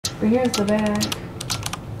But here's the bag.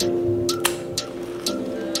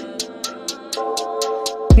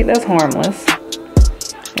 That's harmless.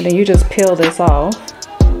 And then you just peel this off.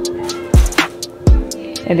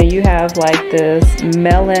 And then you have like this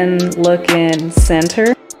melon looking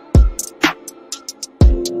center.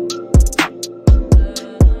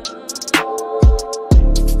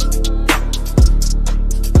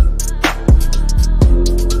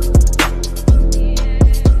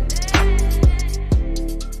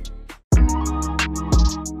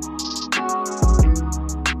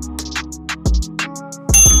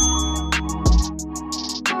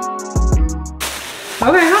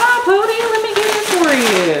 Okay, hold on, Pootie. Let me get it for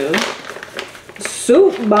you.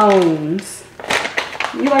 Soup bones.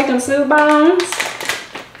 You like them soup bones?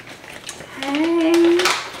 Hey.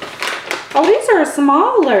 Oh, these are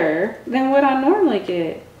smaller than what I normally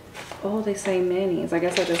get. Oh, they say minis. I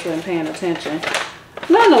guess I just wasn't paying attention.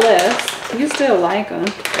 Nonetheless, you still like them.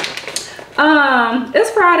 It's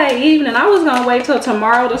Friday evening. I was gonna wait till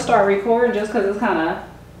tomorrow to start recording just because it's kind of.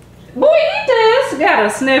 Boy, eat this. Gotta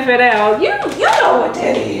sniff it out. You know what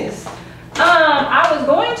that is. I was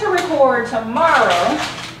going to record tomorrow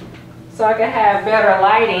so I could have better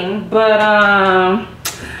lighting, but I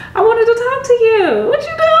wanted to talk to you. What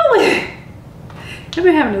you doing? I've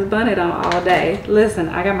been having this bonnet on all day. Listen,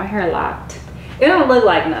 I got my hair locked. It don't look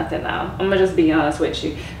like nothing though. I'm gonna just be honest with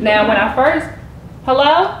you. Now, when I first,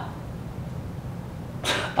 hello?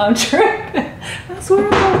 I'm tripping. I swear,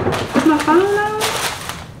 is my phone on?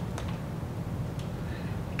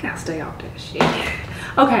 Gotta stay off that shit.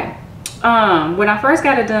 Okay, when I first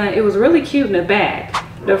got it done, it was really cute in the back.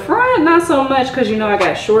 The front, not so much, because you know I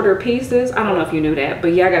got shorter pieces. I don't know if you knew that,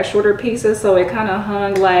 but yeah, I got shorter pieces, so it kind of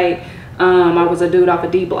hung like I was a dude off a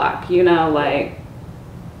D block, you know, like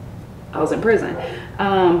I was in prison.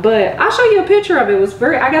 But I'll show you a picture of it. It was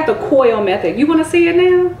very, I got the coil method. You want to see it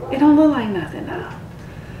now? It don't look like nothing now.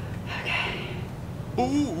 Okay.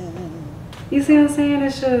 You see what I'm saying?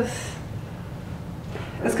 It's just,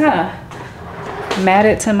 it's kind of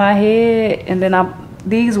matted to my head, and then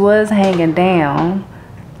these was hanging down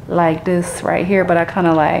like this right here, but I kind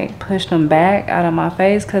of like pushed them back out of my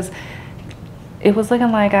face because it was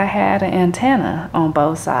looking like I had an antenna on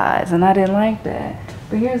both sides, and I didn't like that.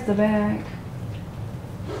 But here's the bag.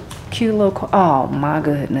 Cute little, oh my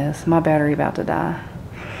goodness, my battery about to die.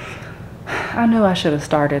 I knew I should have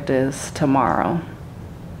started this tomorrow.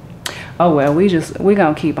 Oh well, we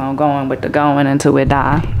gonna keep on going with the going until we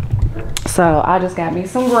die. So I just got me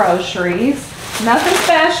some groceries. Nothing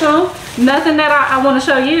special, nothing that I want to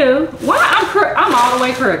show you. Why I'm all the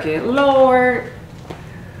way crooked. Lord,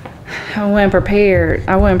 I wasn't prepared.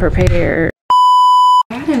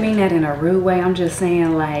 I didn't mean that in a rude way. I'm just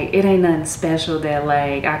saying, like, it ain't nothing special that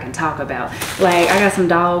like I can talk about. Like, I got some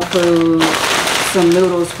dog food, some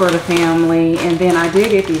noodles for the family, and then I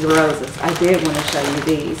did get these roses. I did want to show you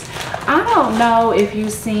these. I don't know if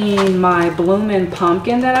you've seen my blooming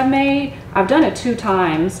pumpkin that I made. I've done it 2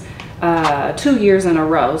 times, 2 years in a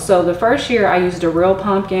row. So the first year I used a real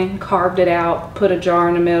pumpkin, carved it out, put a jar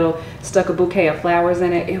in the middle, stuck a bouquet of flowers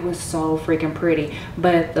in it. It was so freaking pretty.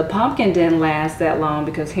 But the pumpkin didn't last that long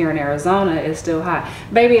because here in Arizona it's still hot.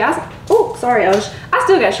 Baby, oh, sorry, I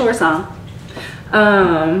still got shorts on.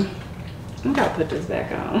 I gotta put this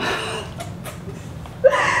back on.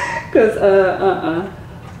 Cause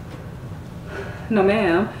no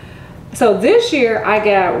ma'am. So this year I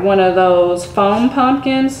got one of those foam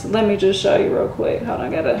pumpkins. Let me just show you real quick. Hold on, I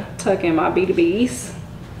gotta tuck in my B2Bs.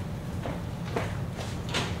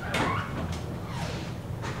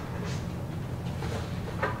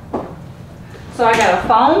 So I got a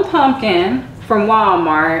foam pumpkin from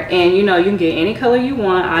Walmart, and you know, you can get any color you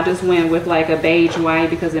want. I just went with like a beige white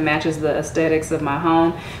because it matches the aesthetics of my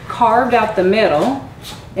home. Carved out the middle,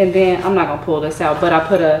 and then I'm not gonna pull this out, but I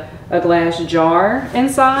put a glass jar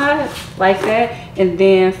inside like that, and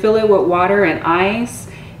then fill it with water and ice,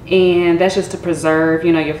 and that's just to preserve,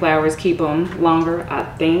 you know, your flowers, keep them longer, I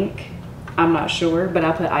think. I'm not sure, but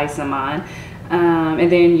I put ice in mine. And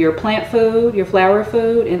then your plant food, your flower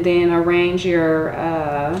food, and then arrange your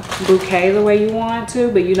bouquet the way you want to,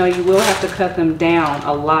 but you know, you will have to cut them down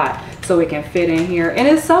a lot so it can fit in here, and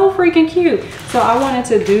it's so freaking cute. So I wanted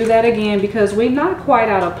to do that again because we're not quite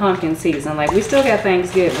out of pumpkin season. Like, we still got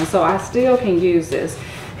Thanksgiving, so I still can use this.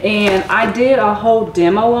 And I did a whole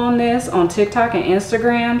demo on this on TikTok and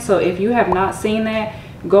Instagram, so if you have not seen that,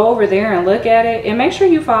 go over there and look at it, and make sure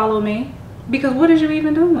you follow me, because what is you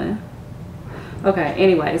even doing? Okay,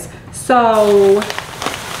 anyways, so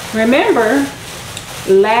remember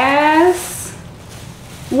last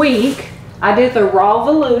week I did the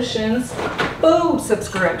Rawvolutions food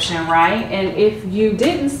subscription, right? And if you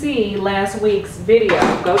didn't see last week's video,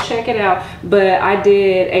 go check it out. But I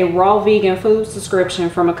did a raw vegan food subscription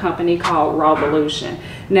from a company called Rawvolution.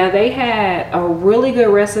 Now they had a really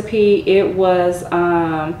good recipe. It was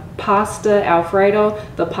pasta Alfredo.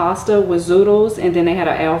 The pasta was zoodles, and then they had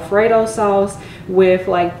an Alfredo sauce with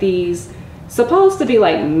like these, supposed to be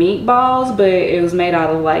like meatballs, but it was made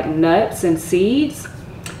out of like nuts and seeds.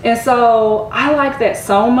 And so I like that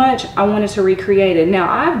so much, I wanted to recreate it.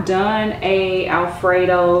 Now I've done a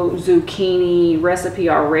Alfredo zucchini recipe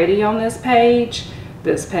already on this page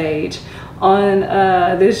on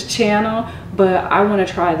this channel, but I want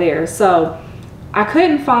to try there. So I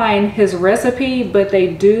couldn't find his recipe, but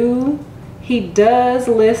he does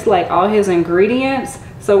list like all his ingredients.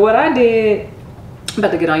 So what I did, I'm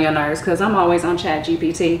about to get on your nerves because I'm always on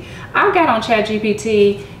ChatGPT. I got on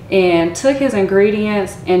ChatGPT and took his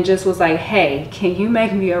ingredients and just was like, hey, can you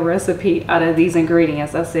make me a recipe out of these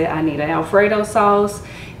ingredients? I said, I need an Alfredo sauce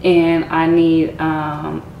and I need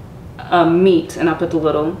a meat. And I put the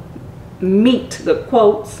little meat, the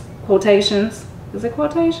quotations. Is it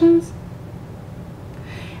quotations?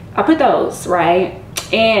 I put those, right?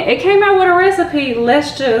 And it came out with a recipe.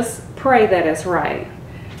 Let's just pray that it's right.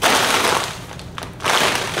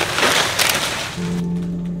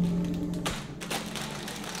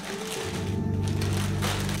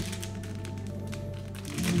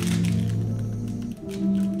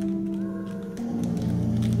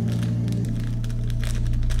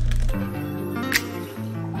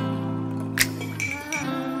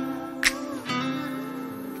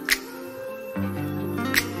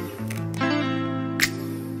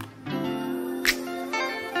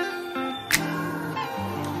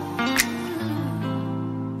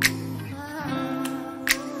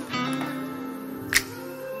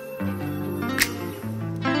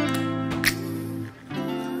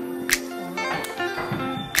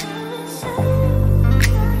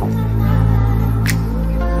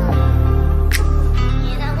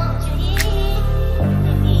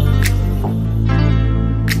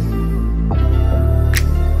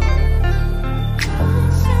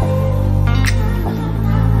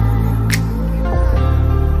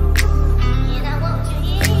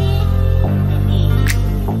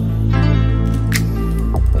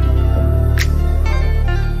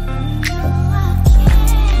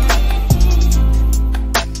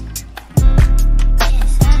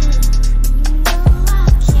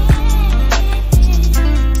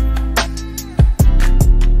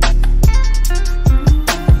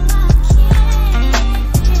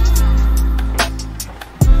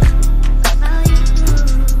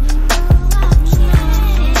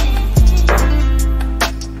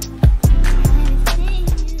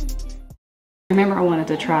 Remember, I wanted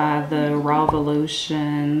to try the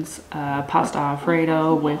Rawvolution's pasta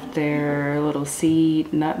Alfredo with their little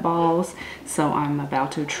seed nut balls. So I'm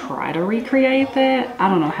about to try to recreate that. I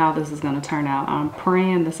don't know how this is going to turn out. I'm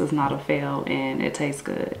praying this is not a fail and it tastes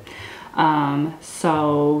good.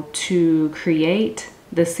 So to create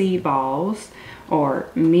the seed balls or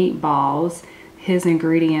meatballs, his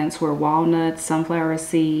ingredients were walnuts, sunflower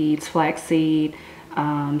seeds, flaxseed,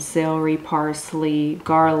 celery, parsley,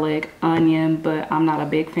 garlic, onion, but I'm not a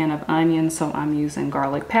big fan of onion, so I'm using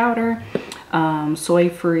garlic powder,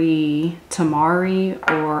 soy-free tamari,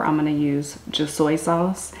 or I'm gonna use just soy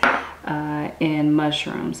sauce, and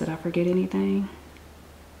mushrooms. Did I forget anything?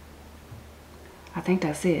 I think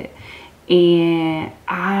that's it. And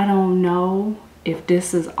I don't know if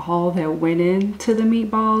this is all that went into the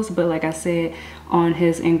meatballs, but like I said, on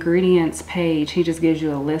his ingredients page, he just gives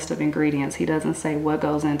you a list of ingredients. He doesn't say what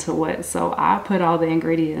goes into what. So I put all the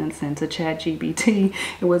ingredients into ChatGPT.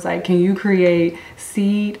 It was like, can you create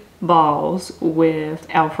seed balls with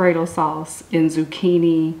Alfredo sauce and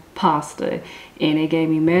zucchini pasta? And it gave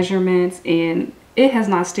me measurements, and it has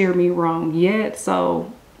not steered me wrong yet.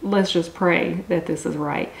 So let's just pray that this is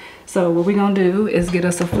right. So what we're gonna do is get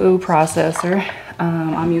us a food processor.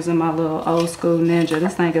 I'm using my little old school Ninja.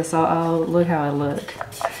 This thing is so old. Look how it look.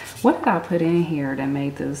 What did I put in here that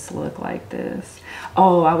made this look like this?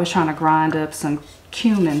 Oh, I was trying to grind up some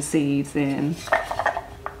cumin seeds in.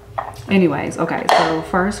 Anyways, okay, so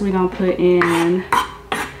first we're gonna put in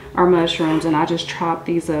our mushrooms, and I just chopped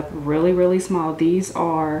these up really, really small. These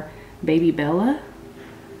are Baby Bella.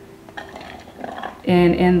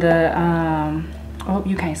 And in the, oh,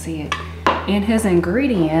 you can't see it. In his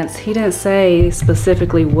ingredients, he didn't say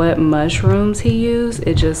specifically what mushrooms he used.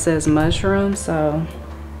 It just says mushrooms, so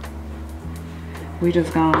we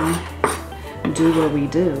just gonna do what we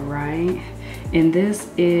do, right? And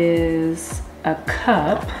this is a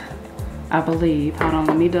cup, I believe. Hold on,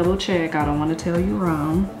 let me double check. I don't want to tell you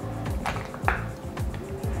wrong.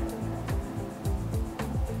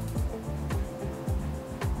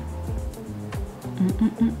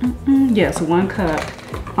 Yes, 1 cup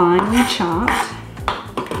finely chopped.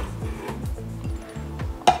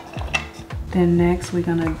 Then next we're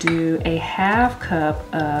gonna do a 1/2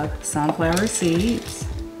 cup of sunflower seeds.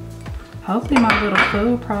 Hopefully my little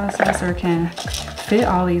food processor can fit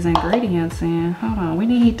all these ingredients in. Hold on, we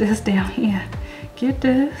need this down here. Get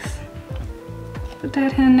this. Put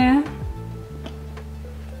that in there.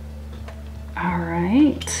 All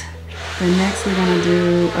right. Then next we're gonna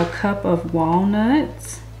do a cup of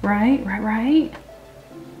walnuts. Right.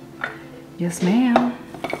 Yes, ma'am.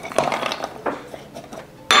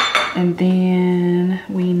 And then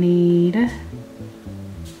we need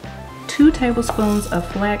 2 tablespoons of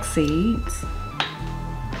flax seeds.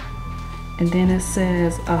 And then it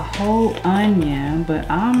says a whole onion, but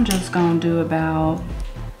I'm just gonna do about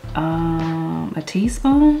a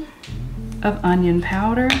teaspoon of onion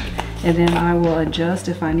powder. And then I will adjust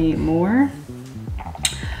if I need more.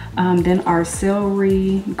 Then our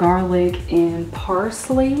celery, garlic, and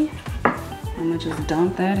parsley. I'm gonna just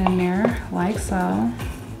dump that in there like so.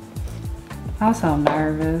 I'm so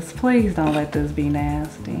nervous. Please don't let this be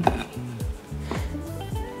nasty.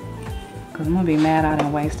 Cause I'm gonna be mad I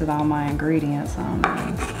done wasted all my ingredients on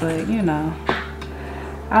this. But you know,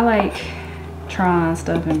 I like trying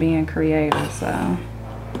stuff and being creative, so.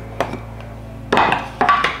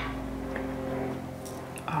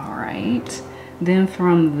 All right. Then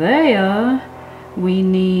from there, we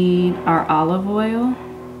need our olive oil.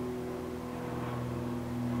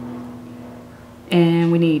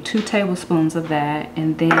 And we need 2 tablespoons of that,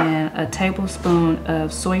 and then a tablespoon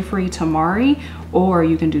of soy-free tamari, or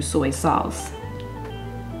you can do soy sauce.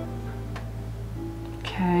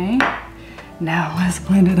 Okay, now let's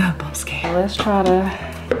blend it up. I'm scared. Let's try to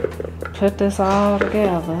put this all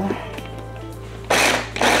together.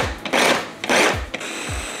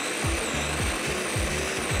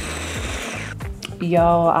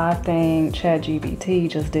 Yo, I think ChatGPT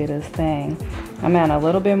just did his thing. I'm adding a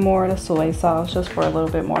little bit more of the soy sauce just for a little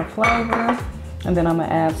bit more flavor. And then I'm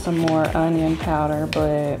gonna add some more onion powder,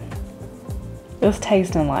 but it's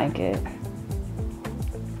tasting like it.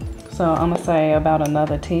 So I'm gonna say about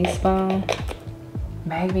another teaspoon.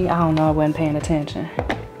 Maybe, I don't know, I wasn't paying attention.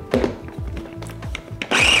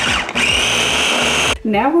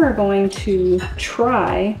 Now we're going to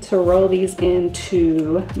try to roll these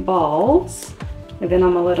into balls. And then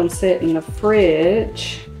I'm gonna let them sit in the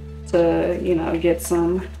fridge to, you know, get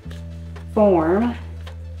some form.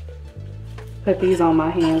 Put these on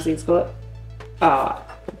my hands, these gloves. Oh,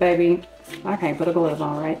 baby, I can't put a glove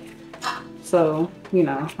on, right? So, you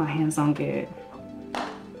know, my hands don't get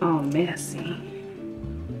all messy.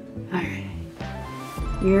 All right,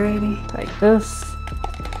 you ready? Take this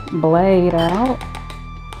blade out,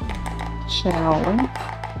 shall we?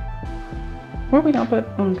 Where we gonna put?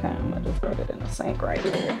 Okay, I'm gonna just put it in the sink right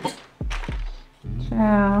here.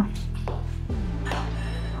 Ciao.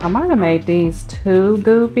 I might have made these too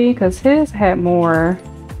goopy because his had more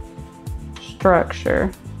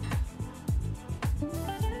structure,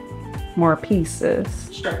 more pieces.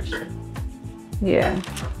 Structure. Yeah.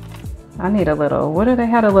 I need a little. What do they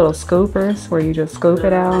have? A little scoopers where you just scoop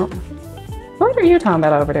it out. What are you talking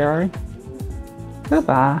about over there, Ari?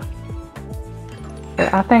 Goodbye.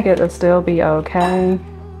 I think it'll still be okay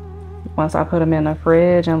once I put them in the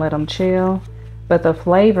fridge and let them chill. But the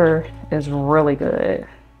flavor is really good.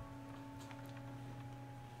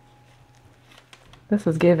 This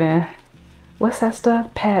is giving, what's that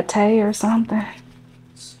stuff? Pad thai or something?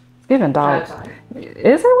 It's giving dog.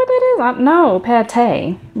 Is it what that is? No, pad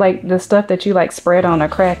thai. Like the stuff that you like spread on a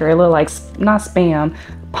cracker. It look like, not Spam,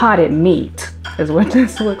 potted meat is what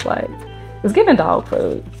this looks like. It's giving dog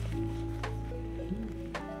food.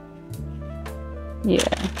 Yeah,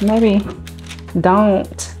 maybe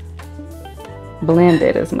don't blend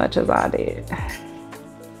it as much as I did.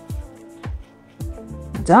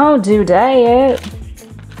 Don't do that.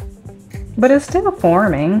 But it's still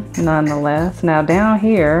forming nonetheless. Now down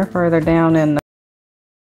here, further down in the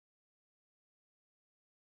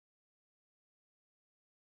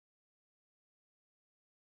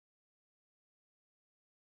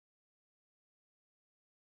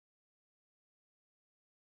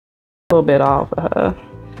little bit off of her.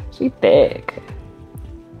 She thick.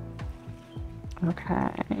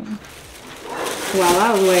 Okay. While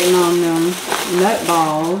I was waiting on them nut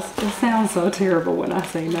balls, it sounds so terrible when I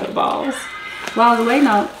say nut balls. While I was waiting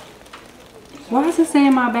on, why is it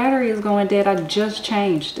saying my battery is going dead? I just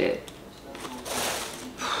changed it.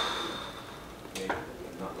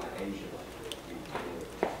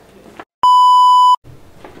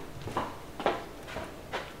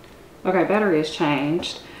 Okay, battery is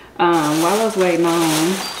changed. While I was waiting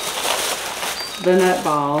on the nut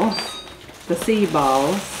balls, the seed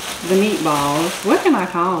balls, the meatballs. What can I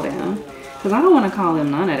call them? Because I don't want to call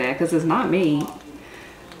them none of that because it's not meat.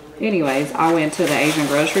 Anyways, I went to the Asian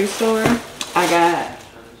grocery store. I got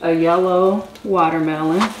a yellow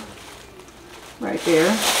watermelon right there.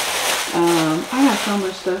 I got so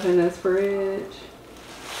much stuff in this fridge.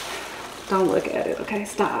 Don't look at it, okay?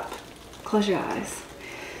 Stop. Close your eyes.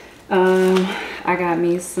 I got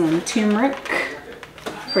me some turmeric,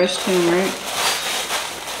 fresh turmeric.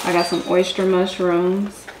 I got some oyster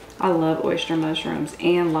mushrooms. I love oyster mushrooms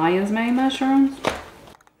and lion's mane mushrooms.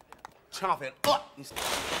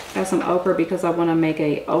 Got some okra because I want to make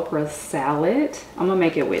a okra salad. I'm gonna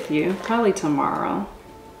make it with you probably tomorrow.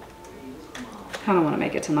 Kind of want to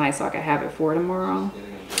make it tonight so I can have it for tomorrow.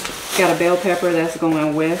 Got a bell pepper that's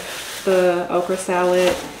going with the okra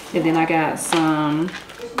salad, and then I got some,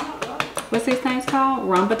 what's these things called?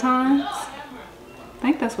 Rambutans. I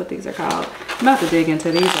think that's what these are called. I'm about to dig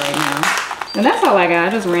into these right now. And that's all I got.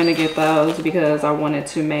 I just ran to get those because I wanted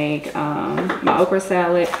to make my okra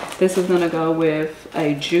salad. This is gonna go with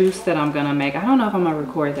a juice that I'm gonna make. I don't know if I'm gonna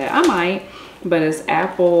record that. I might, but it's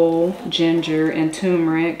apple, ginger, and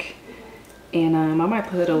turmeric. And I might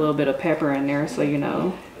put a little bit of pepper in there so you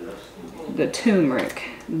know the turmeric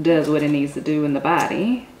does what it needs to do in the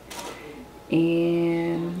body.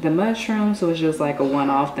 And the mushrooms was just like a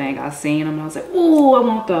one-off thing. I seen them and I was like, ooh, I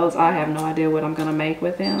want those. I have no idea what I'm gonna make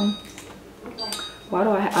with them. Why do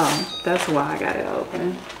I oh, that's why I got it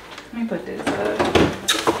open. Let me put this up.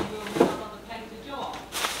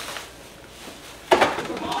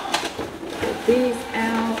 Put these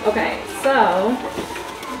out. Okay, so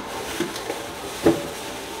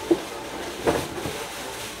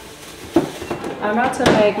I'm about to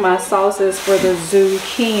make my sauces for the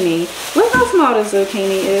zucchini. Look how small the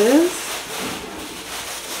zucchini is.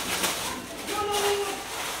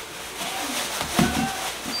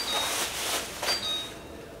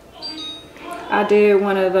 I did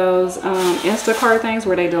one of those Instacart things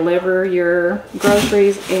where they deliver your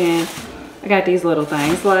groceries, and I got these little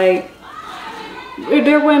things. Like,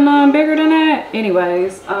 there wasn't none bigger than that.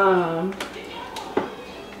 Anyways, I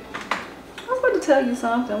was about to tell you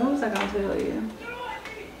something. What was I gonna tell you?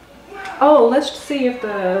 Oh, let's see if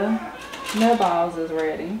the Meatballs is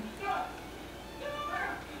ready.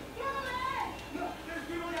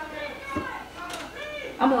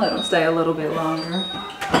 I'm gonna let them stay a little bit longer.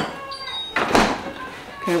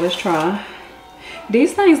 Okay, let's try.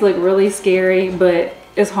 These things look really scary, but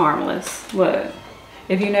it's harmless. Look,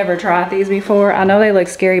 if you never tried these before, I know they look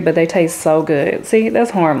scary, but they taste so good. See,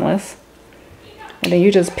 that's harmless. And then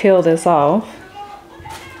you just peel this off.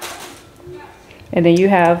 And then you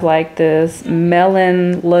have like this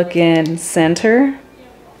melon looking center,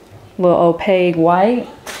 little opaque white.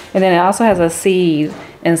 And then it also has a seed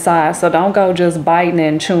inside. So don't go just biting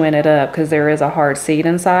and chewing it up because there is a hard seed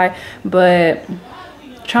inside. But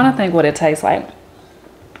trying to think what it tastes like.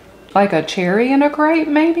 Like a cherry in a grape,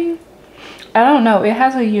 maybe? I don't know. It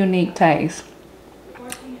has a unique taste.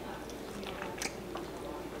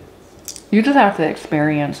 You just have to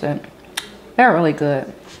experience it. They're really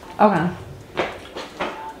good. Okay.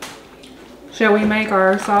 Shall we make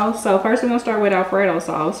our sauce? So first we're gonna start with Alfredo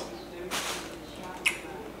sauce.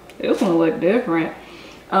 It's gonna look different.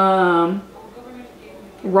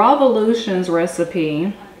 Rawvolution's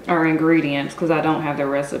recipe, or ingredients, because I don't have the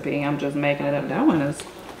recipe, I'm just making it up. That one is,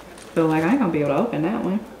 feel like I ain't gonna be able to open that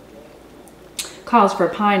one. Calls for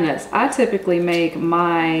pine nuts. I typically make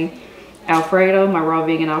my Alfredo, my raw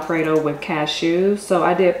vegan Alfredo, with cashews. So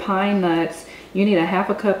I did pine nuts. You need a half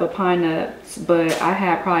a cup of pine nuts, but I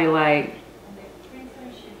had probably like,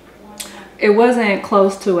 it wasn't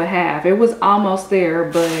close to a half. It was almost there,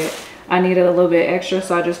 but I needed a little bit extra,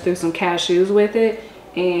 so I just threw some cashews with it,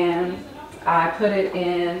 and I put it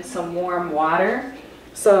in some warm water.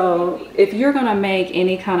 So if you're gonna make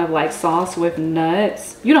any kind of like sauce with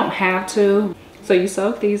nuts, you don't have to. So you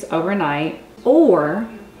soak these overnight, or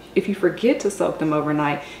if you forget to soak them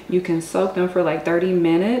overnight, you can soak them for like 30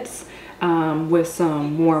 minutes with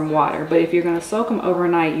some warm water. But if you're gonna soak them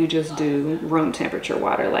overnight, you just do room temperature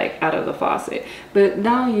water, like out of the faucet. But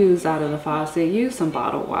don't use out of the faucet, use some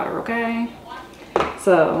bottled water, okay?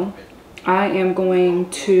 So I am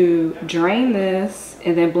going to drain this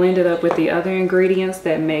and then blend it up with the other ingredients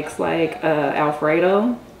that makes like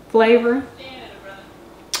Alfredo flavor.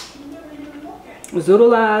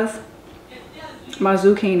 Zoodleize my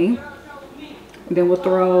zucchini. Then we'll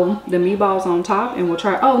throw the meatballs on top and we'll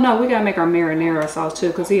try. Oh no, we gotta make our marinara sauce too,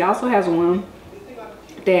 because he also has one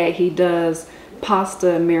that he does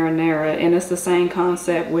pasta marinara, and it's the same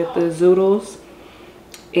concept with the zoodles.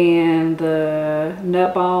 and the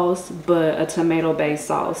nut balls, but a tomato-based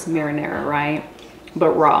sauce, marinara, right?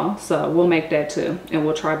 But raw. So we'll make that too, and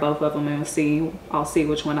we'll try both of them and see. I'll see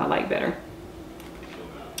which one I like better.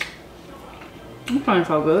 I'm feeling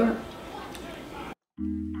so good.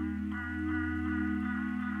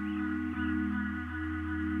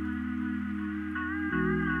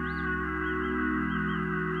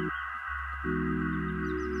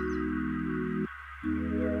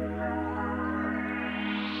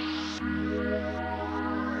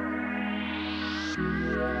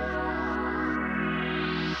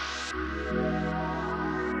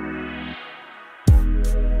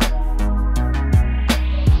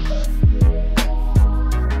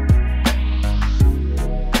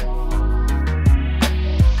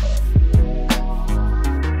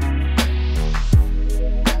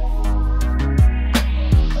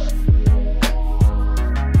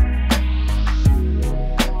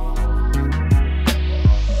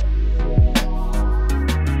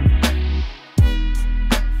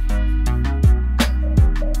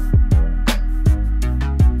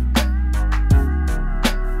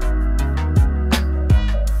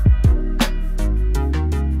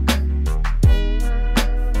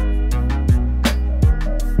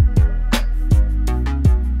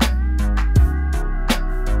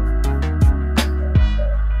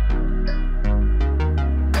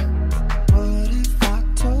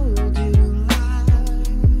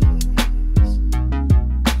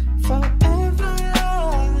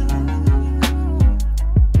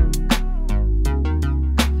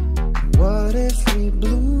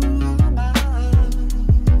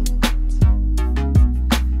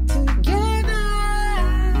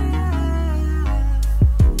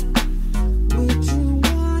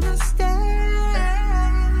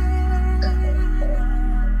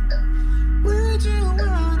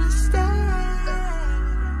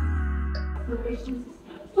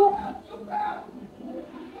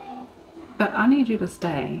 But I need you to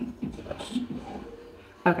stay.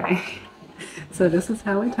 Okay, so this is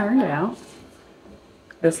how it turned out.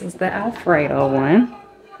 This is the Alfredo one.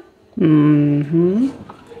 And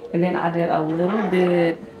then I did a little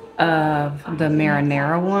bit of the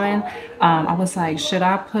marinara one. I was like, should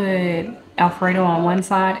I put Alfredo on one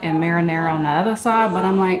side and marinara on the other side? But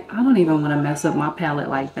I'm like, I don't even want to mess up my palate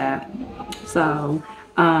like that. So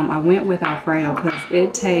I went with Alfredo because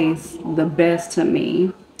it tastes the best to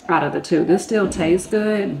me out of the two. This still tastes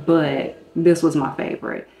good, but this was my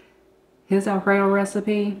favorite. His Alfredo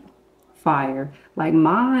recipe, fire. Like,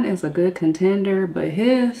 mine is a good contender, but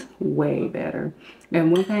his way better.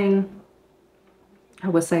 And one thing I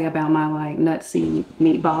would say about my like nut seed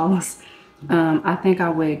meatballs, I think I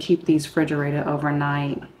would keep these refrigerated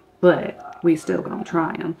overnight, but we still gonna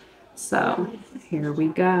try them. So here we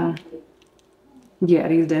go. Yeah,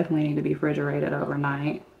 these definitely need to be refrigerated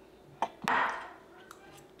overnight.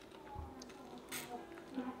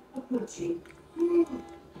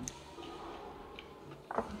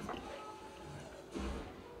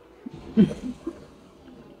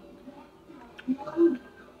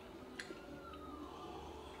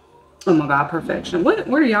 Oh my God, perfection. What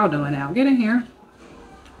are y'all doing now? Get in here.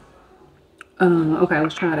 Okay,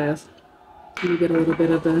 let's try this. Let me get a little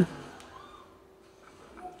bit of the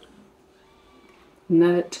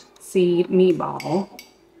nut seed meatball.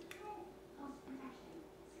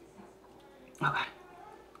 Okay.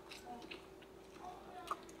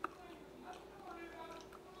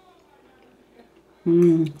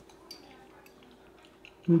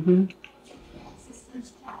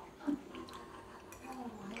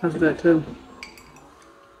 That's good too.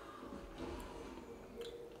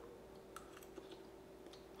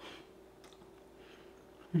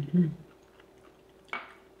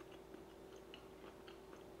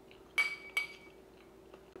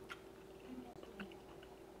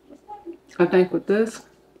 I think with this,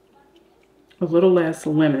 a little less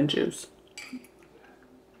lemon juice.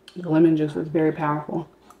 The lemon juice is very powerful.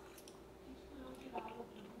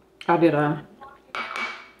 I did a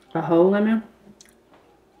whole lemon.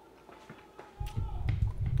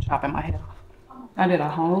 Chopping my head off. I did a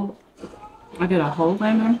whole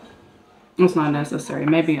lemon. It's not necessary.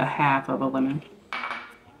 Maybe a half of a lemon.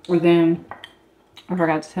 And then I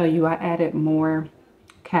forgot to tell you, I added more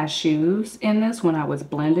cashews in this when I was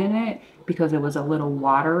blending it because it was a little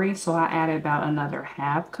watery. So I added about another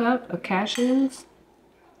half cup of cashews.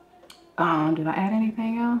 Did I add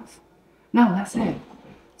anything else? No, that's it.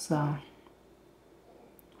 So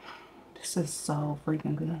this is so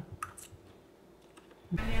freaking good.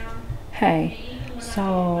 Hey,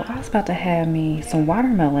 so I was about to have me some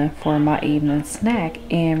watermelon for my evening snack,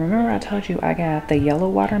 and remember I told you I got the yellow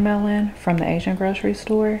watermelon from the Asian grocery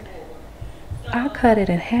store? I cut it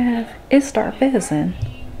in half, it start fizzing.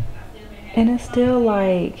 And it's still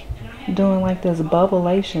like doing like this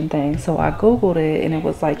bubblation thing. So I googled it and it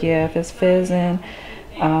was like, yeah, if it's fizzing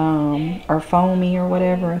or foamy or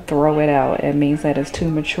whatever, throw it out. It means that it's too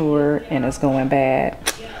mature and it's going bad.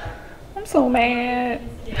 I'm so mad.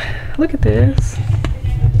 Look at this.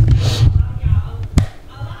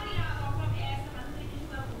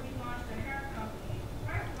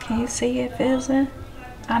 Can you see it fizzing?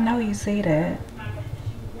 I know you see that.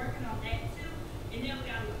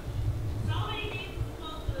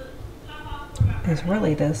 It's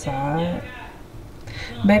really this side.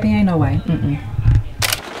 Baby, ain't no way.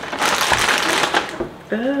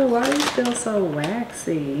 Oh, why do you feel so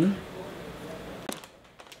waxy?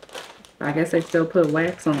 I guess they still put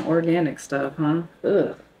wax on organic stuff, huh?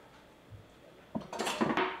 Ugh.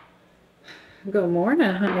 Good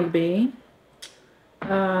morning, honeybee.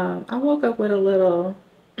 I woke up with a little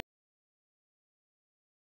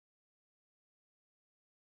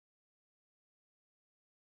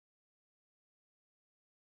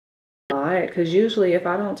because usually if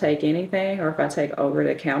I don't take anything or if I take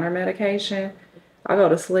over-the-counter medication, I go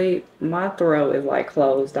to sleep, my throat is like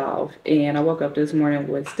closed off. And I woke up this morning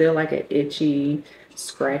with still like an itchy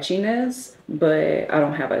scratchiness, but I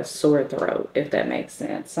don't have a sore throat, if that makes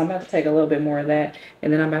sense. So I'm about to take a little bit more of that,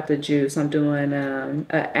 and then I'm about to juice. I'm doing an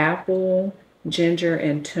apple, ginger,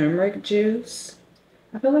 and turmeric juice.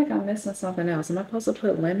 I feel like I'm missing something else. Am I supposed to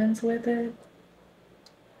put lemons with it?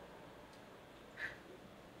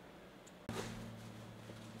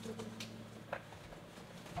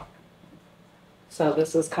 So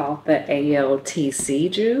this is called the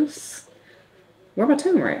ALTC juice. Where my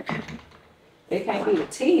turmeric? It can't be a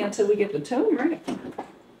tea until we get the turmeric.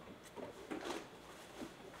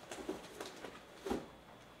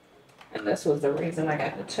 And this was the reason I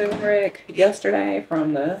got the turmeric yesterday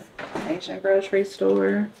from the Asian grocery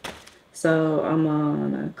store. So I'm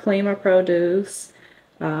gonna clean my produce,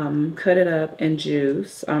 cut it up and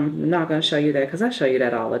juice. I'm not gonna show you that because I show you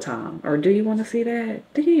that all the time. Or do you want to see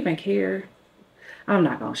that? Do you even care? I'm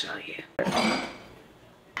not gonna show you.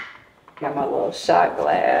 Got my little shot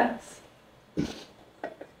glass. And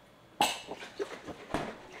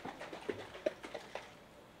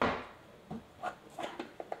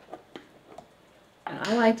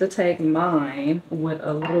I like to take mine with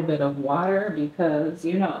a little bit of water because,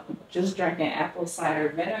 you know, just drinking apple cider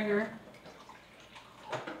vinegar,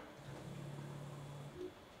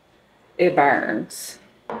 it burns.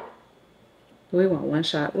 We want one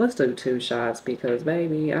shot. Let's do 2 shots because,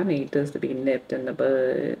 baby, I need this to be nipped in the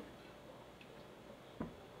bud.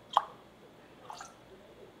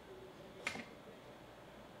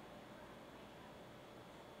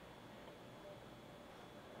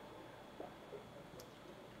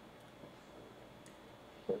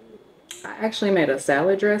 I actually made a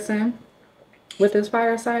salad dressing with this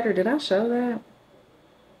fire cider. Did I show that?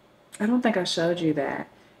 I don't think I showed you that.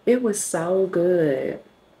 It was so good.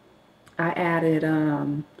 I added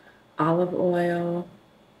olive oil,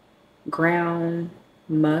 ground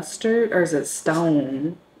mustard, or is it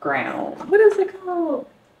stone ground? What is it called?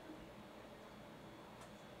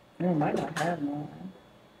 I might not have more.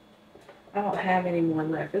 I don't have any more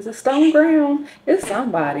left. Is it stone ground? It's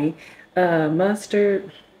somebody.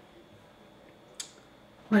 Mustard.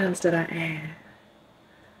 What else did I add?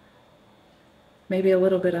 Maybe a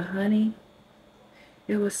little bit of honey.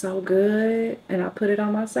 It was so good, and I put it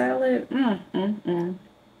on my salad. A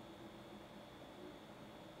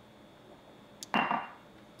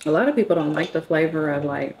lot of people don't like the flavor of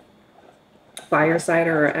like fire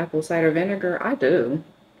cider or apple cider vinegar. I do.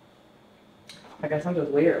 I guess I'm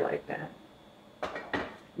just weird like that.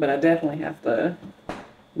 But I definitely have to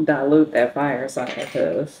dilute that fire cider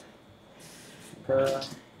because, girl,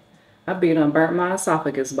 I done burnt my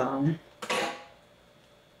esophagus bone.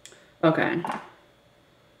 Okay.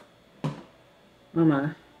 I'm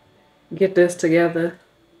gonna get this together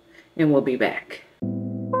and we'll be back.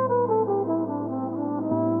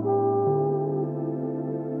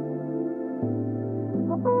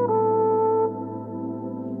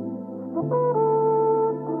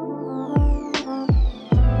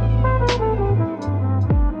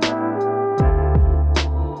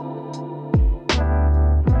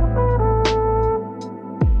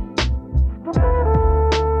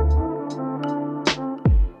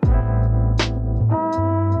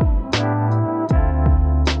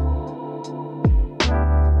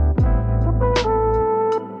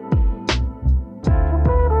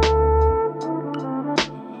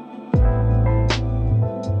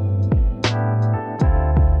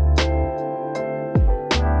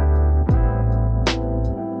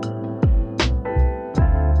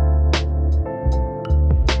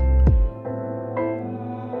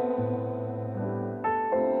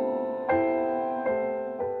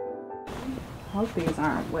 hope these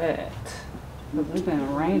aren't wet, because it's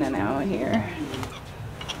been raining out here.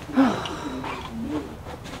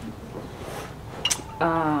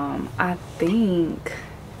 I think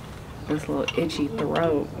this little itchy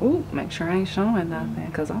throat. Ooh, make sure I ain't showing nothing,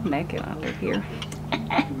 because I'm naked under here.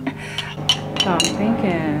 So I'm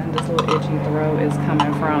thinking this little itchy throat is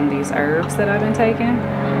coming from these herbs that I've been taking.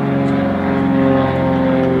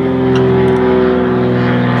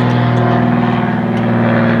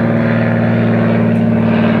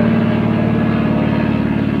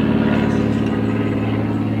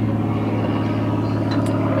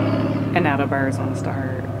 And now the birds want to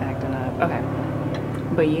start acting up. Okay.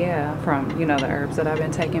 But yeah, from, you know, the herbs that I've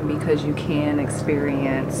been taking, because you can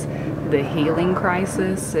experience the healing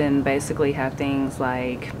crisis and basically have things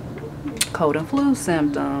like cold and flu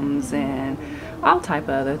symptoms and all type of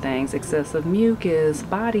other things, excessive mucus,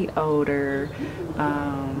 body odor,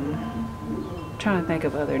 trying to think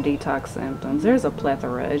of other detox symptoms. There's a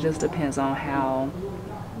plethora. It just depends on how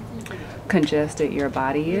congested your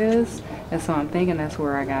body is. And so I'm thinking that's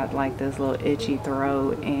where I got like this little itchy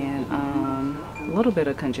throat and a little bit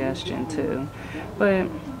of congestion too. But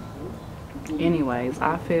anyways,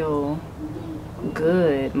 I feel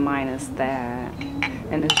good minus that,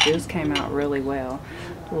 and this juice came out really well.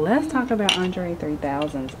 Let's talk about Andre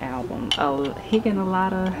 3000's album. He getting a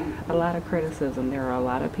lot of criticism. There are a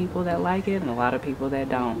lot of people that like it and a lot of people that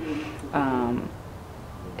don't.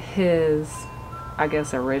 His, I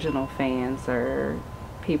guess, original fans are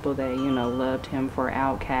people that, you know, loved him for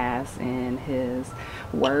Outkast, and his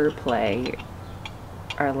wordplay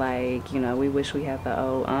are like, you know, we wish we had the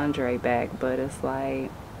old Andre back. But it's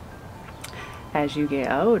like, as you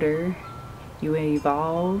get older, you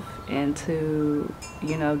evolve into,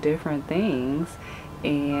 you know, different things.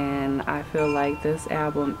 And I feel like this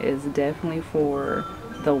album is definitely for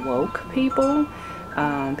the woke people,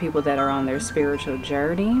 people that are on their spiritual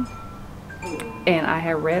journey. And I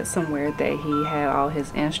had read somewhere that he had all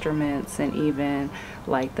his instruments and even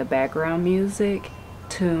like the background music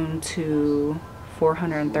tuned to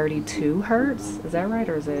 432 hertz. Is that right,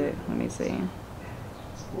 or is it, let me see,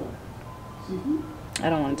 I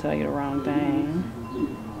don't want to tell you the wrong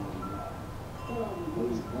thing.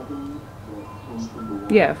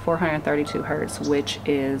 Yeah, 432 hertz, which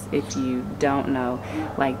is, if you don't know,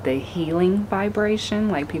 like the healing vibration,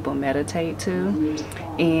 like people meditate to.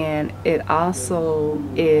 And it also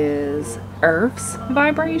is Earth's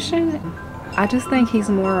vibration. I just think he's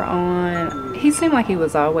more on, he seemed like he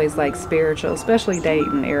was always like spiritual, especially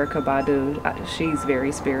dating Erykah Badu. She's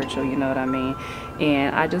very spiritual, you know what I mean?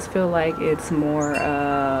 And I just feel like it's more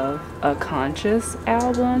of a conscious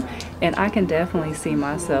album, and I can definitely see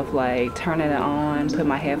myself like turning it on, put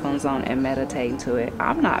my headphones on and meditating to it.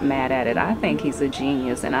 I'm not mad at it. I think he's a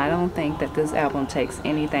genius, and I don't think that this album takes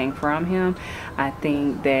anything from him. I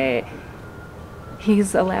think that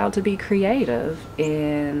he's allowed to be creative,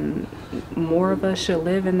 and more of us should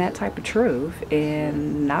live in that type of truth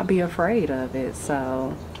and not be afraid of it.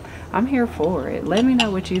 So I'm here for it. Let me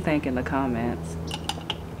know what you think in the comments.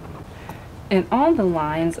 And on the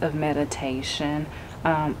lines of meditation,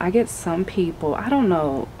 I get some people, I don't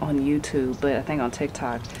know on YouTube, but I think on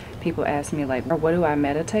TikTok, people ask me like, what do I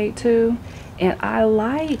meditate to? And I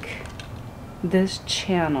like this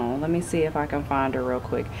channel. Let me see if I can find her real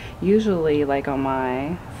quick. Usually like on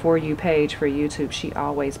my For You page for YouTube, she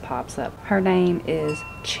always pops up. Her name is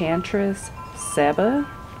Chantress Seba.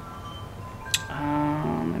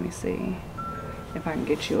 Let me see if I can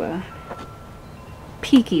get you a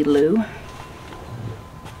peeky loo.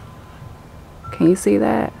 Can you see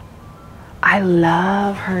that? I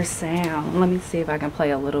love her sound. Let me see if I can play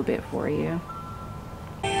a little bit for you.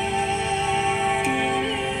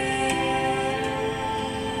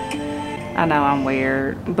 I know I'm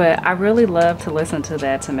weird, but I really love to listen to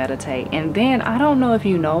that to meditate. And then I don't know if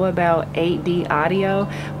you know about 8D audio.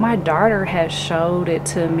 My daughter has showed it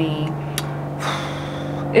to me.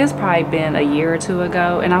 It's probably been a year or two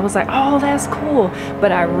ago, and I was like, oh, that's cool.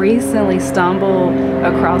 But I recently stumbled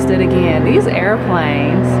across it again. These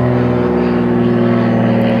airplanes.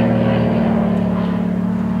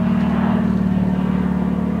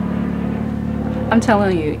 I'm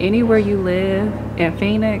telling you, anywhere you live in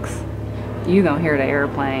Phoenix, you gonna hear the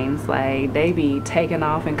airplanes. Like, they be taking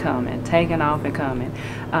off and coming, taking off and coming.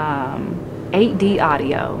 8D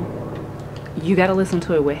audio. You gotta listen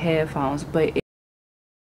to it with headphones, but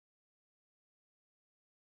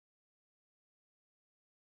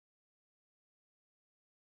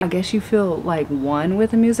I guess you feel like one with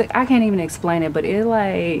the music. I can't even explain it, but it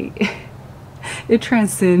like it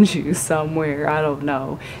transcends you somewhere. I don't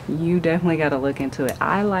know. You definitely got to look into it.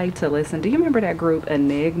 I like to listen. Do you remember that group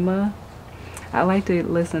Enigma? I like to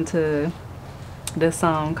listen to this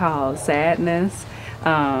song called Sadness.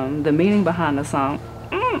 The meaning behind the song,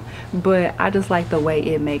 but I just like the way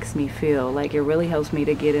it makes me feel. Like it really helps me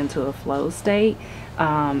to get into a flow state,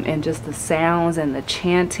 and just the sounds and the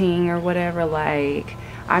chanting or whatever. Like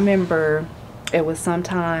I remember it was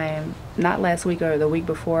sometime, not last week or the week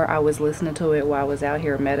before, I was listening to it while I was out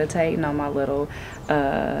here meditating on my little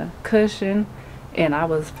cushion, and I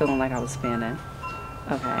was feeling like I was spinning.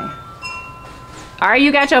 Okay. Alright,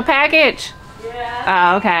 you got your package?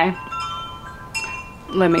 Yeah. Oh, okay.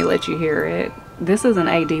 Let me let you hear it. This is an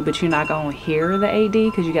AD, but you're not gonna hear the AD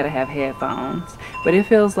because you gotta have headphones. But it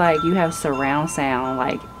feels like you have surround sound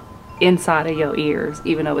like inside of your ears,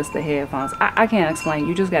 even though it's the headphones. I can't explain.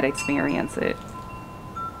 You just gotta experience it.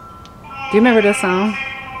 Do you remember this song?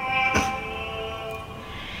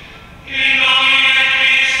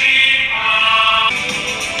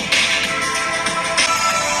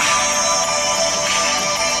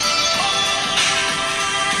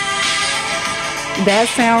 That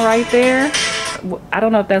sound right there, I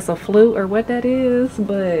don't know if that's a flute or what that is,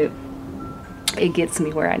 but it gets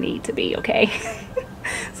me where I need to be, okay?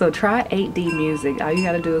 So try 8D music. All you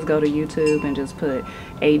gotta do is go to YouTube and just put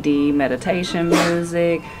 8D meditation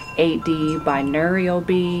music, 8D binaural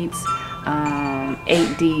beats,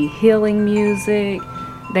 8D healing music.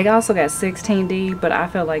 They also got 16D, but I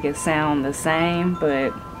feel like it sounds the same.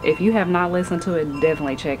 But if you have not listened to it,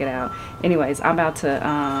 definitely check it out. Anyways, I'm about to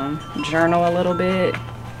journal a little bit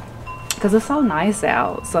because it's so nice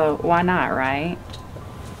out, so why not, right?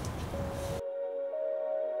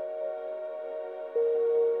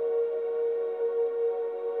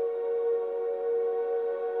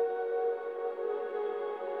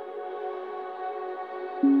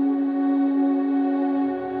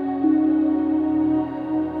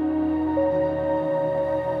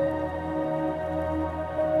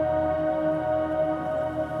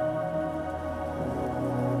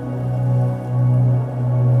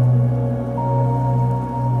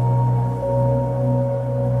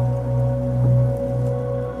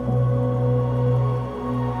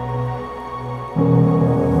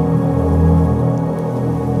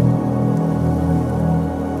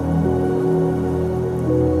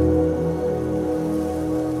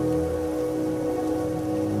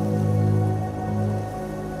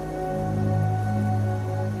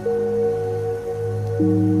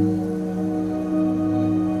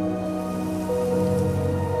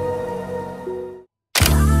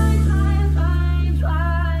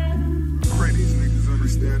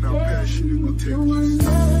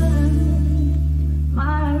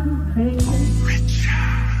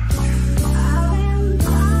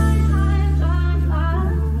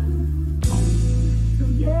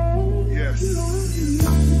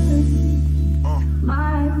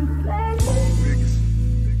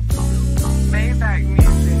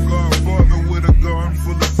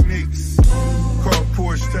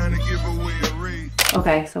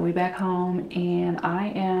 Okay, so we back home and I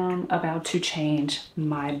am about to change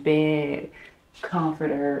my bed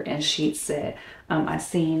comforter and sheet set. I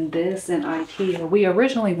seen this in Ikea. We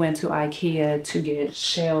originally went to Ikea to get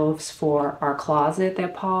shelves for our closet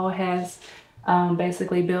that Paul has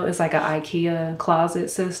basically built. It's like an Ikea closet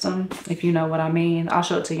system, if you know what I mean. I'll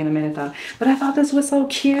show it to you in a minute though. But I thought this was so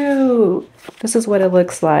cute. This is what it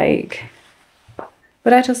looks like.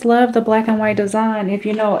 But I just love the black and white design. If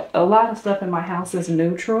you know, a lot of stuff in my house is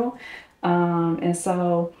neutral. And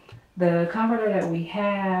so the comforter that we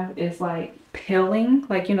have is like pilling,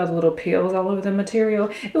 like, you know, the little pills all over the material.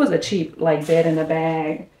 It was a cheap like bed in a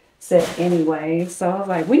bag set anyway. So I was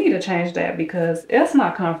like, we need to change that because it's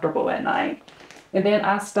not comfortable at night. And then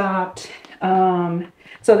I stopped. So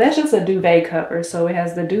that's just a duvet cover. So it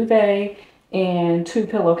has the duvet and 2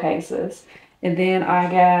 pillowcases. And then I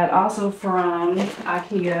got also from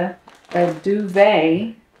Ikea a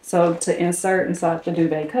duvet, so to insert inside the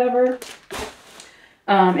duvet cover.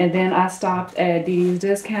 And then I stopped at D's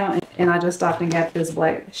Discount and I just stopped and got this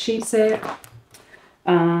black sheet set.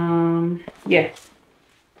 Yeah.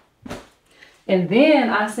 And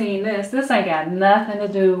then I seen this. This ain't got nothing to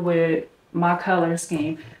do with my color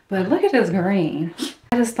scheme, but look at this green.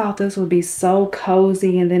 I just thought this would be so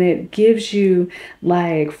cozy, and then it gives you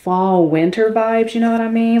like fall winter vibes, you know what I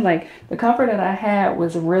mean? Like the comfort that I had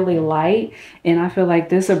was really light, and I feel like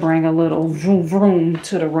this would bring a little vroom vroom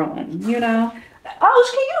to the room, you know?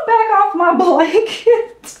 Oh, can you back off my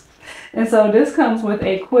blanket? And so this comes with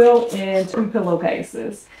a quilt and 2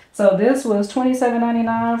 pillowcases. So this was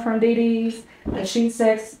 $27.99 from DD's. The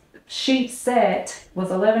sheet set was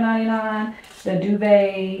 $11.99. The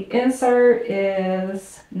duvet insert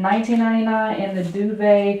is $19.99, and the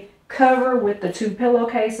duvet cover with the 2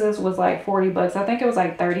 pillowcases was like 40 bucks. I think it was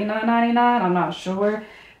like $39.99. I'm not sure.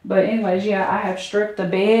 But anyways, yeah, I have stripped the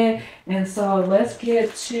bed. And so let's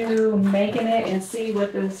get to making it and see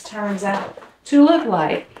what this turns out to look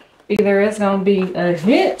like. Either it's going to be a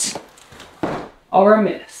hit or a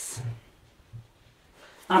miss.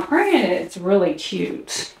 I'm praying it's really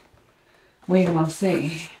cute. We're going to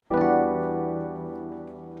see.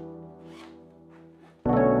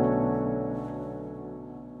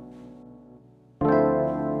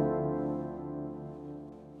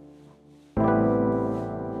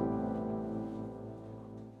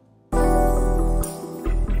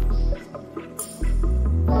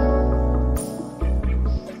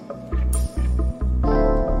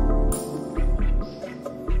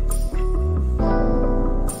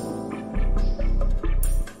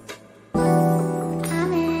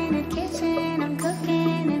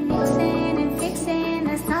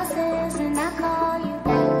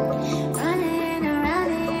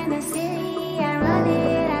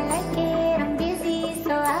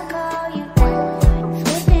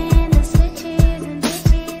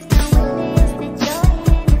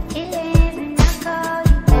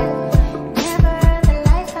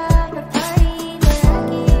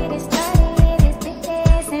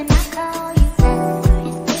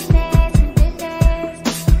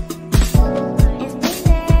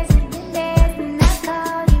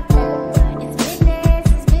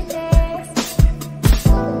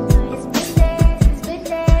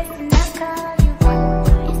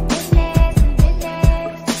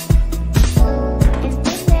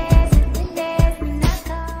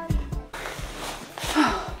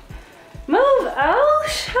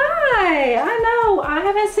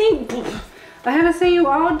 I haven't seen you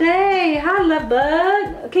all day. Hi, love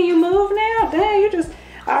bug. Can you move now? Dang,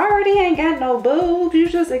 I already ain't got no boobs. You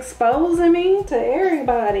just exposing me to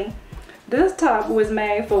everybody. This top was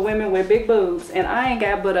made for women with big boobs, and I ain't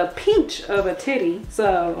got but a peach of a titty.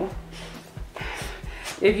 So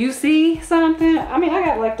if you see something, I mean, I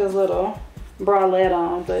got like this little bralette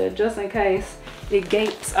on, but just in case it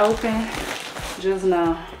gapes open, just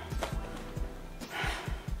know.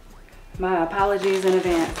 My apologies in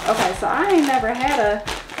advance. Okay, so I ain't never had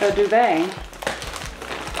a duvet.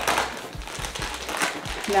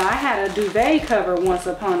 Now, I had a duvet cover once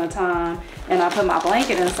upon a time, and I put my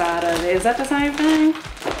blanket inside of it. Is that the same thing?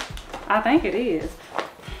 I think it is.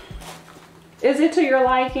 Is it to your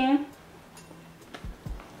liking?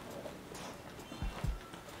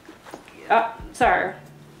 Sir.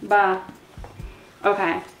 Bye.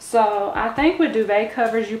 Okay, so I think with duvet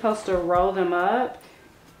covers, you're supposed to roll them up.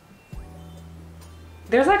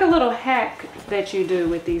 There's like a little hack that you do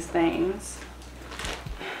with these things.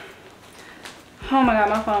 Oh my God,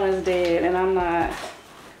 my phone is dead and I'm not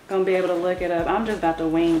gonna be able to look it up. I'm just about to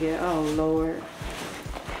wing it. Oh Lord.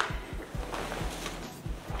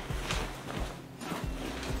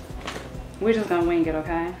 We're just gonna wing it,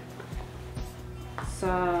 okay?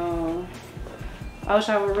 So, Osha,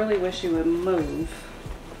 I would really wish you would move.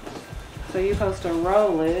 So you're supposed to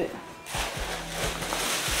roll it.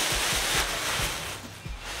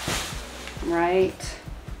 Right.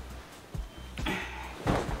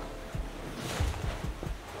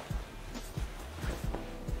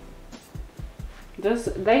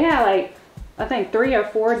 They had like, I think 3 or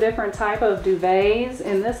 4 different type of duvets,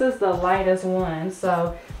 and this is the lightest one.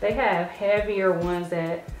 So they have heavier ones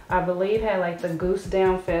that I believe had like the goose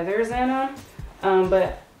down feathers in them.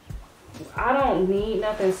 But I don't need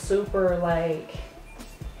nothing super like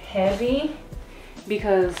heavy,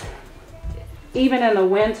 because even in the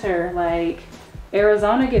winter, like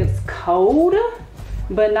Arizona gets cold,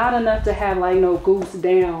 but not enough to have like no goose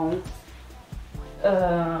down,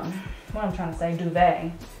 what I'm trying to say,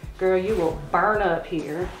 duvet. Girl, you will burn up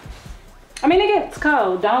here. I mean, it gets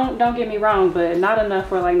cold, don't get me wrong, but not enough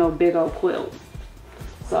for like no big old quilt.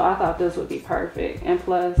 So I thought this would be perfect. And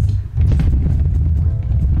plus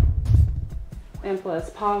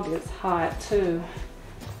Paul gets hot too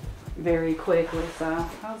very quickly, so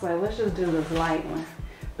I was like, let's just do this light one.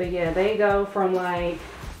 But yeah, they go from like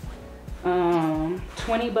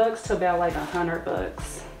 20 bucks to about like 100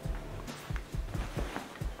 bucks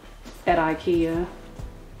at Ikea.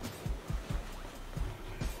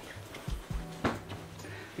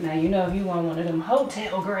 Now, you know, if you want one of them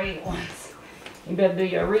hotel grade ones, you better do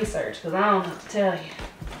your research, because I don't know what to tell you.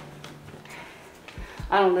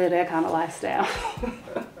 I don't live that kind of lifestyle.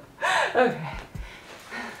 Okay.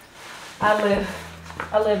 I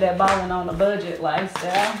live that balling on a budget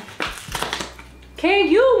lifestyle. Can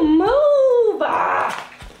you move?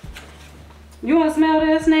 Ah. You want to smell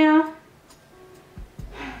this now?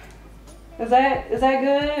 Is that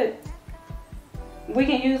good? We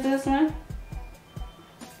can use this one?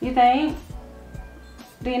 You think?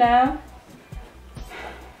 Do you know?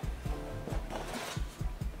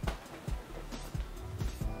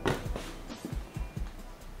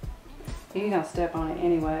 You're gonna step on it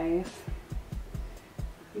anyways.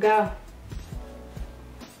 Go.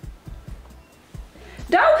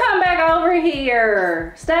 Don't come back over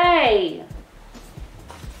here. Stay.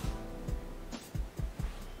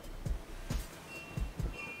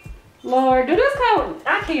 Lord, do this come?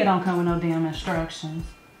 Ikea don't come with no damn instructions.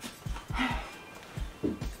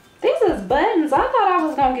 These is buttons. I thought I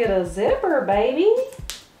was gonna get a zipper, baby.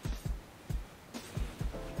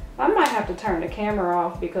 I might have to turn the camera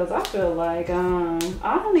off because I feel like I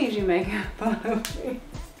don't need you making fun of me.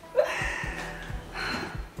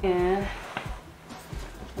 And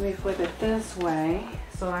let me flip it this way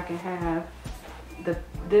so I can have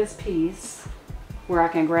this piece where I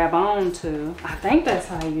can grab on to. I think that's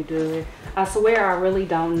how you do it. I swear I really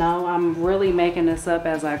don't know. I'm really making this up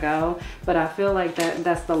as I go, but I feel like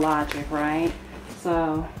that's the logic, right?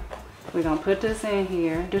 So we're gonna put this in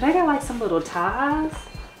here. Do they got like some little ties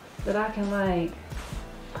that I can like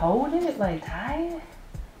hold it, like tie it?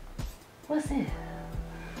 What's this?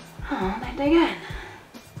 I don't think they got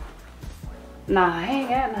none. Nah, I ain't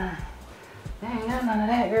got none. I ain't got none of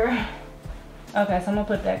that, girl. Okay, so I'm gonna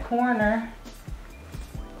put that corner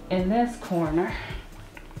in this corner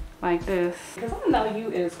like this. Cause I know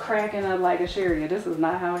you is cracking up like Asheria. This is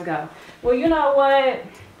not how it goes. Well, you know what?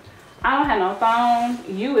 I don't have no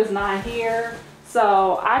phone. You is not here.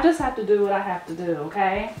 So I just have to do what I have to do,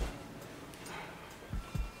 okay?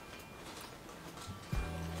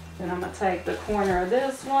 Then I'm gonna take the corner of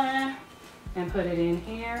this one and put it in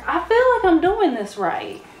here. I feel like I'm doing this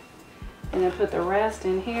right. And then put the rest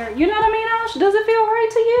in here. You know what I mean, Ash? Does it feel right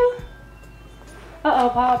to you? Uh-oh,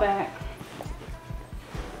 paw back.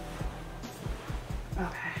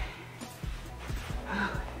 Okay.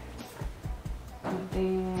 And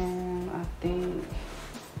then I think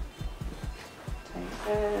take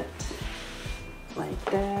that, like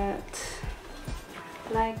that,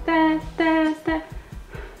 like that.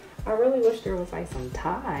 I really wish there was like some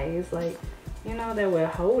ties, like, you know, that would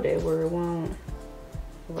hold it where it won't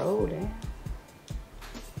roll it.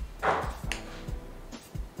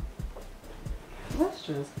 Let's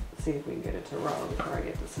just see if we can get it to roll before I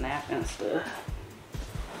get the snap and stuff.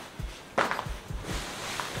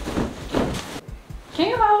 Can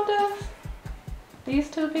you hold this?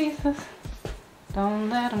 These two pieces?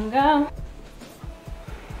 Don't let them go.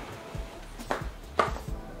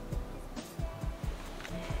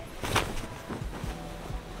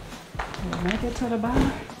 Make it to the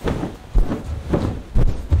bottom.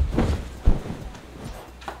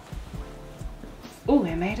 Ooh,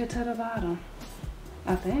 it made it to the bottom,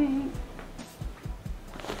 I think.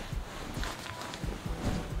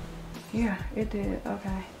 Yeah, it did.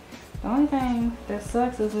 Okay. The only thing that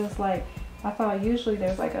sucks is it's like, I thought usually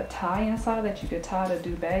there's like a tie inside that you could tie the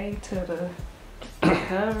duvet to the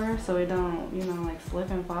cover so it don't, you know, like slip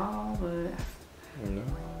and fall, but no.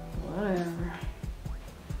 Whatever.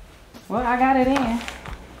 Well, I got it in. That's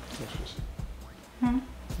what's up.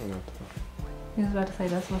 You was about to say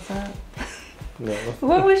that's what's up? No.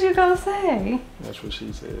 What was you gonna say? That's what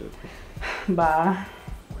she said. Bye.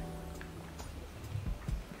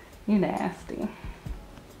 You nasty.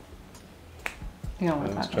 You don't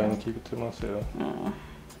I was trying to keep it to myself.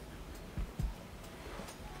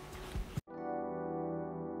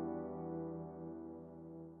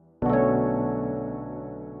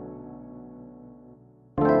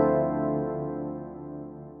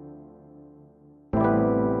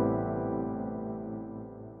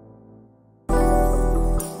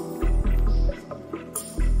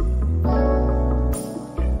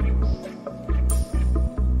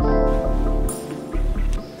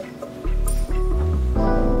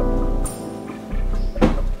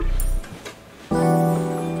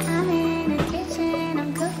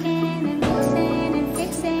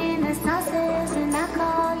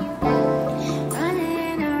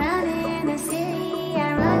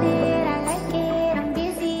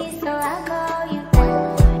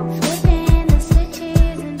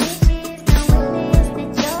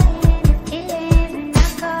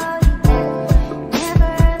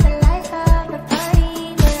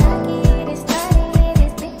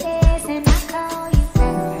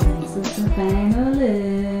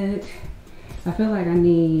 I feel like I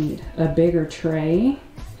need a bigger tray,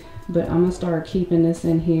 but I'm gonna start keeping this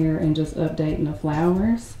in here and just updating the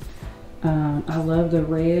flowers. I love the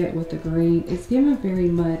red with the green. It's giving very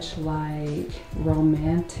much like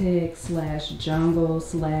romantic slash jungle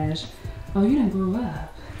slash, oh, you done grew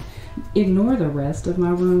up. ignore the rest of my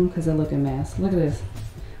room because they look a mess. Look at this.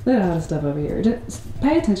 Look at all this stuff over here. Just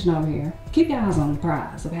pay attention over here. Keep your eyes on the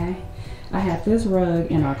prize, okay? I have this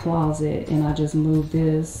rug in our closet and I just moved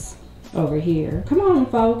this over here. Come on,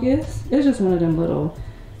 focus. It's just one of them little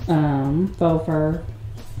faux fur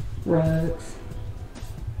rugs.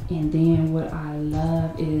 And then what I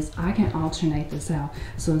love is I can alternate this out.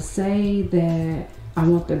 So say that I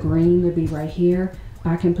want the green to be right here.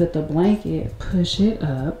 I can put the blanket, push it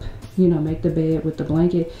up, you know, make the bed with the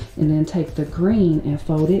blanket, and then take the green and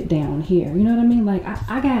fold it down here. You know what I mean? Like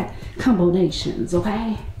I got combinations,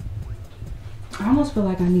 okay? I almost feel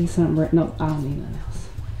like I need something. No, I don't need nothing else.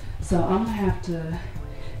 So I'm gonna have to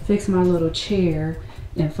fix my little chair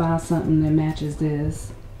and find something that matches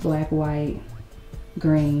this black, white,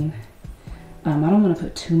 green. I don't want to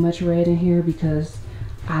put too much red in here because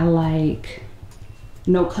I like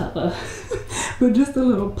no color. But just a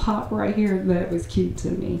little pop right here, that was cute to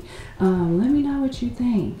me. Let me know what you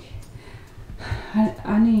think.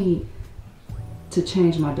 I need to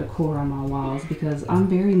change my decor on my walls because I'm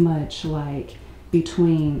very much like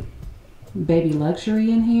between baby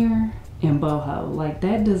luxury in here and boho. Like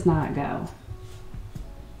that does not go.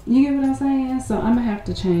 You get what I'm saying? So I'm gonna have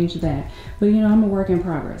to change that. But you know, I'm a work in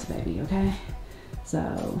progress, baby, okay? So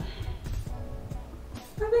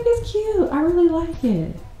I think it's cute. I really like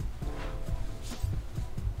it.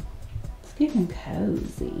 It's giving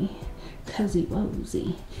cozy. Cozy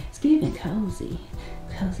wozy. It's giving cozy.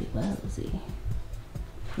 Cozy wozy.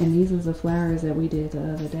 And these are the flowers that we did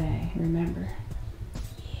the other day, remember?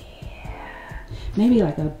 Yeah. Maybe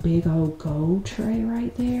like a big old gold tray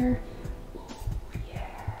right there.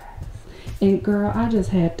 And girl, I just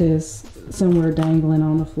had this somewhere dangling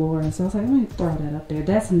on the floor, and so I was like, let me throw that up there.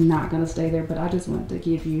 That's not gonna stay there, but I just wanted to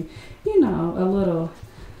give you, you know, a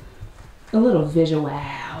little visual.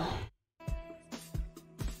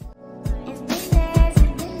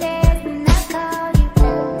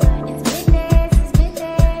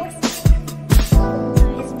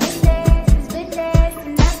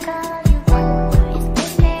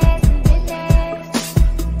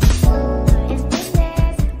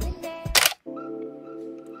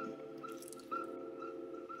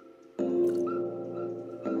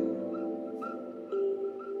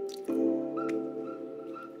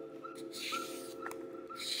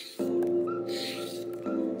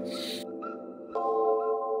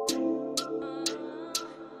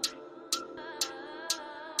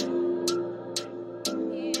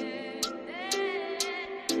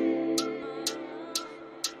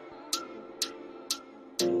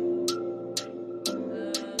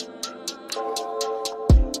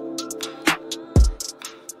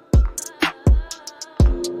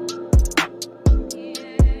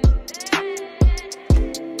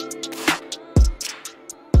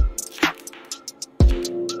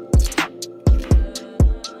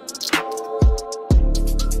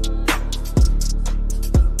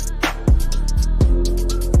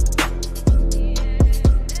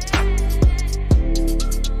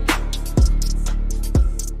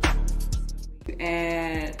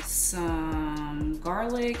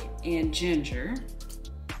 And ginger,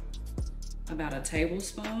 about a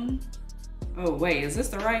tablespoon. Oh wait, is this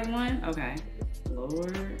the right one? Okay,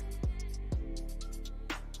 Lord.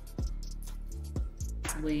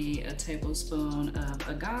 A tablespoon of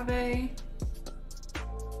agave.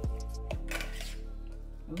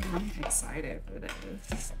 Oh, I'm excited for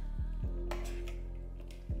this.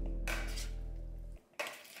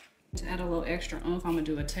 To add a little extra oomph, I'm gonna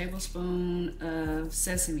do a tablespoon of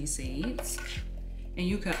sesame seeds. And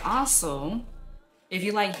you could also, if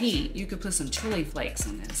you like heat, you could put some chili flakes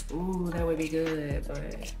in this. Ooh, that would be good,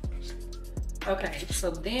 but. Okay, so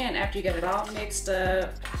then after you get it all mixed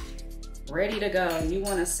up, ready to go, you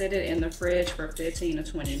wanna sit it in the fridge for 15 to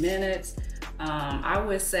 20 minutes. I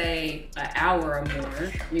would say an hour or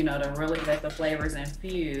more, you know, to really let the flavors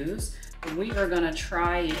infuse. We are gonna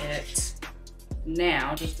try it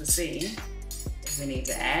now just to see if we need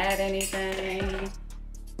to add anything.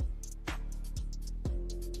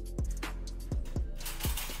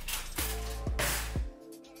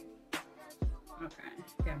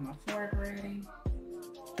 Got my fork ready.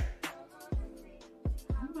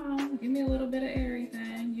 Come on, give me a little bit of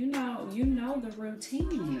everything. You know the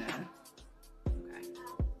routine.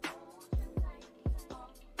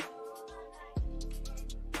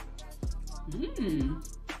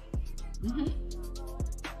 Okay.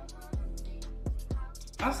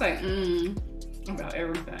 I'll say about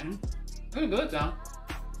everything. It's good though.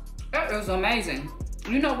 That is amazing.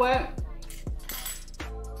 You know what?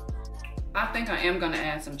 I think I am gonna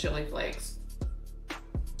add some chili flakes.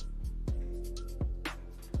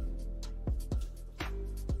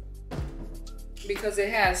 because it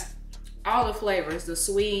has all the flavors, the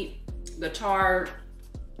sweet, the tart,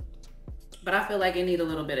 but I feel like it needs a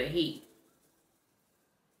little bit of heat.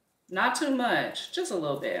 Not too much, just a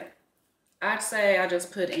little bit. I'd say I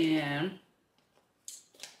just put in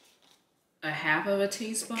a half of a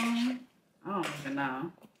teaspoon. I don't even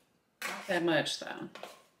know. Not that much though.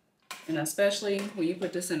 And especially when you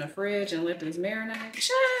put this in the fridge and let this marinate.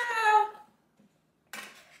 Child!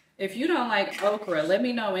 If you don't like okra, let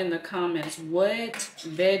me know in the comments what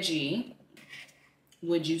veggie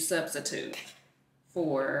would you substitute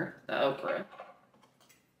for the okra.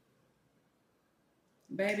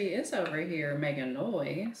 Baby, it's over here making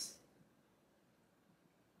noise.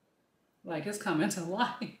 Like it's coming to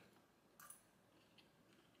life.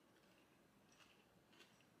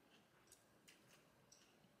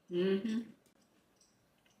 Okay,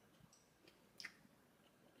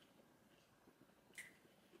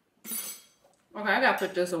 I gotta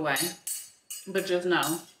put this away. But just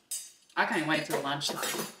know, I can't wait till lunchtime.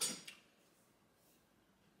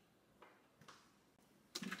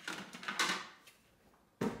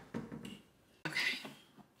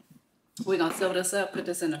 We're gonna seal this up, put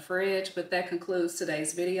this in the fridge, but that concludes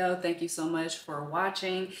today's video. Thank you so much for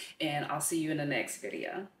watching, and I'll see you in the next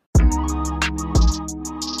video.